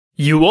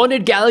You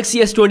wanted Galaxy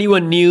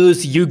S21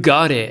 news, you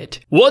got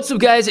it. What's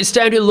up guys, it's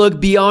time to look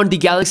beyond the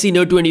Galaxy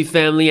Note 20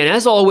 family, and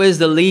as always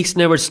the leaks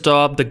never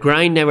stop, the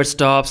grind never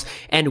stops,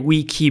 and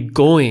we keep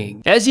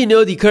going. As you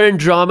know, the current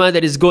drama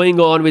that is going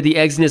on with the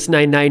Exynos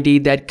 990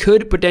 that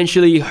could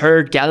potentially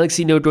hurt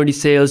Galaxy Note 20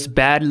 sales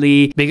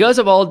badly. Because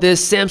of all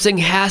this, Samsung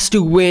has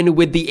to win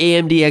with the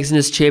AMD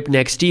Exynos chip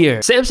next year.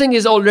 Samsung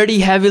is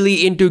already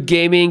heavily into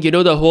gaming, you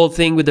know, the whole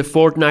thing with the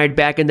Fortnite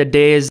back in the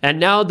days,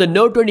 and now the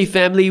Note 20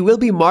 family will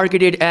be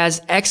marketed as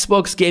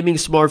Xbox gaming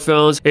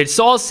smartphones. It's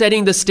all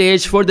setting the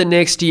stage for the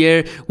next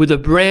year with a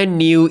brand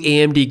new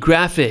AMD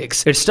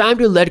graphics. It's time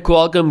to let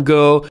Qualcomm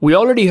go. We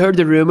already heard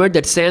the rumor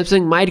that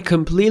Samsung might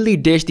completely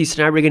ditch the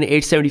Snapdragon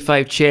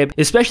 875 chip,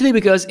 especially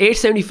because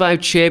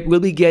 875 chip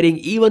will be getting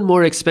even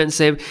more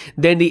expensive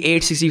than the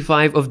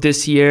 865 of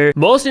this year.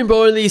 Most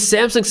importantly,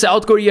 Samsung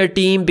South Korea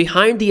team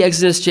behind the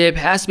Exynos chip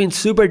has been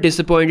super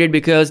disappointed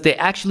because they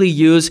actually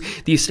use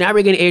the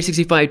Snapdragon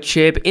 865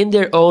 chip in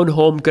their own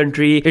home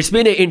country. It's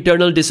been an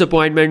internal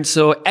disappointment,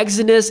 so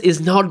Exynos is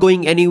not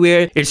going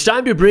anywhere. It's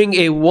time to bring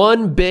a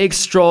one big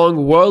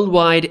strong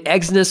worldwide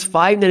Exynos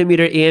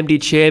 5nm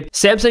AMD chip.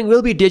 Samsung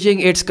will be ditching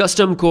its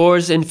custom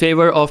cores in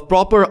favor of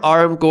proper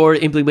ARM core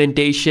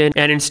implementation,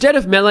 and instead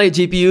of Melee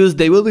GPUs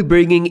they will be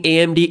bringing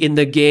AMD in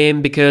the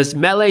game, because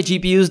Melee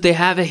GPUs, they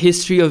have a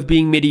history of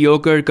being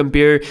mediocre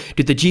compared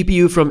to the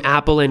GPU from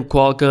Apple and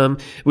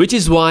Qualcomm, which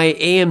is why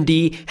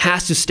AMD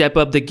has to step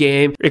up the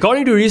game.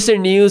 According to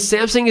recent news,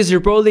 Samsung is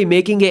reportedly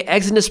making a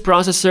Exynos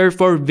processor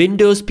for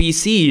Windows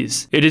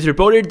PCs. It is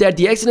reported that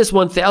the Exynos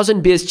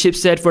 1000 based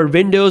chipset for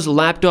Windows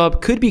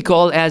laptop could be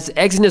called as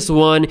Exynos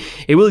 1.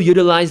 It will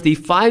utilize the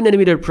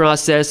 5nm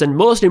process and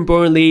most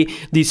importantly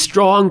the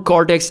strong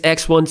Cortex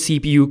X1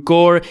 CPU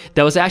core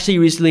that was actually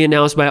recently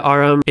announced by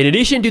ARM. In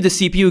addition to the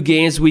CPU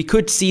gains, we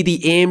could see the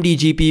AMD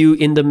GPU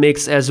in the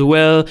mix as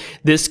well.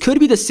 This could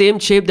be the same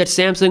chip that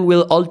Samsung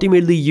will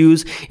ultimately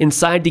use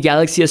inside the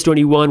Galaxy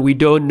S21, we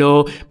don't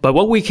know, but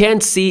what we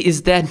can see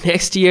is that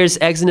next year's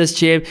Exynos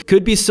chip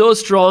could be so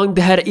strong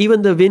that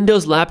even the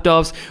Windows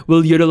laptops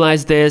will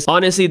utilize this.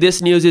 Honestly,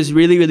 this news is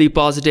really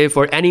positive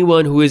for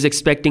anyone who is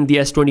expecting the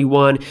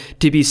S21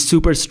 to be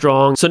super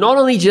strong. So not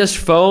only just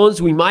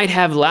phones, we might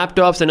have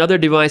laptops and other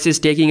devices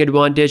taking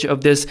advantage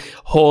of this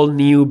whole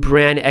new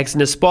brand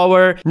Exynos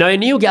power. Now a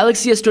new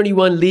Galaxy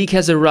S21 leak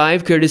has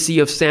arrived courtesy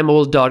of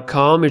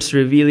Samol.com. It's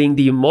revealing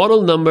the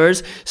model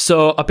numbers.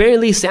 So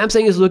apparently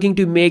Samsung is looking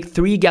to make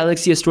 3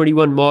 Galaxy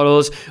S21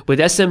 models with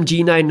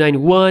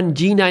SM-G991,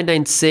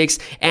 G996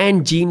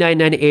 and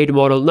G998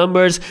 model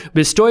numbers,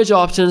 with storage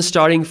options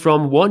starting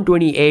from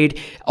 128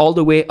 all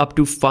the way up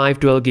to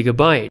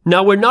 512GB.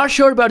 Now we're not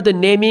sure about the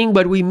naming,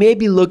 but we may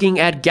be looking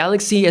at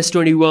Galaxy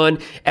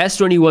S21,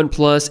 S21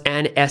 Plus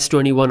and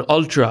S21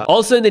 Ultra.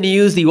 Also in the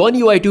news, the One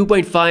UI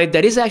 2.5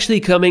 that is actually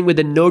coming with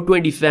the Note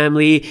 20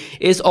 family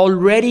is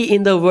already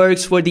in the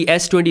works for the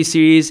S20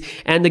 series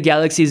and the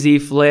Galaxy Z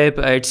Flip.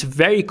 It's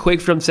very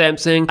quick from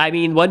Samsung. I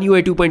mean, One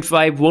UI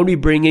 2.5 won't be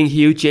bringing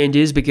huge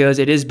changes because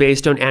it is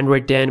based on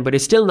Android 10, but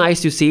it's still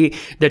nice to see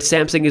that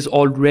Samsung is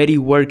already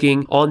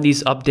working on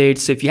these updates.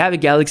 So if you have a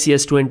Galaxy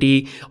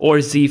S20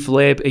 or Z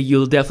Flip,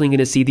 you'll definitely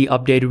gonna see the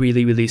update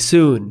really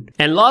soon.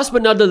 And last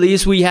but not the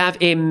least, we have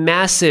a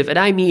massive, and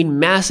I mean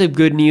massive,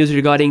 good news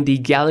regarding the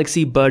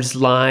Galaxy Buds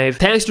Live.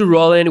 Thanks to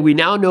Roland, we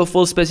now know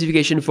full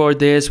specification for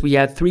this. We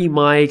have 3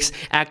 mics,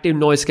 active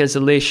noise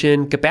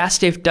cancellation,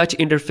 capacitive touch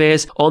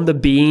interface on the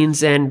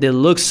beans, and they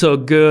look so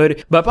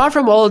good. But apart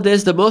from all of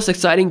this, the most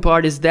exciting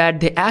part is that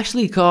they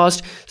actually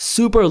cost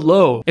super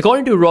low.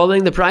 According to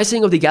Roland, the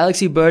pricing of the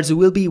Galaxy Buds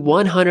will be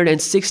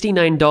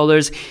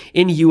 $169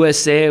 in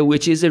USA,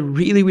 which is a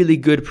really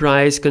good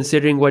price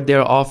considering what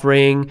they're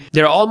offering.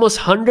 They're almost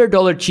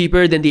 $100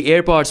 cheaper than the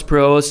AirPods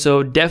Pro,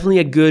 so definitely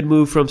a good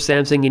move from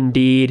Samsung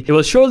indeed. It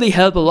will surely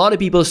help a lot of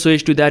people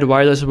switch to that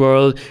wireless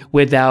world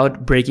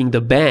without breaking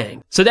the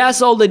bank. So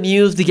that's all the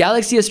news. The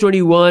Galaxy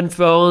S21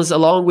 phones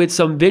along with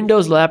some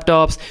Windows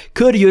laptops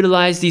could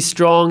utilize the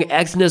strong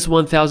Exynos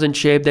 1000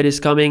 chip that is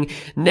coming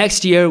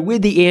next year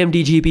with the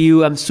AMD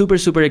GPU. I'm super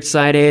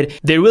excited.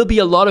 There will be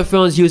a lot of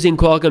phones using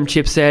Qualcomm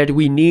chipset.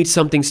 We need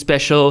something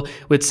special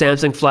with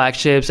Samsung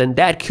flagships, and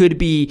that could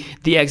be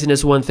the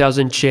Exynos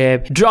 1000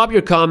 chip. Drop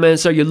your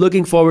comments. Are you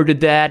looking forward to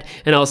that?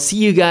 And I'll see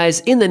you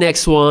guys in the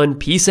next one.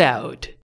 Peace out.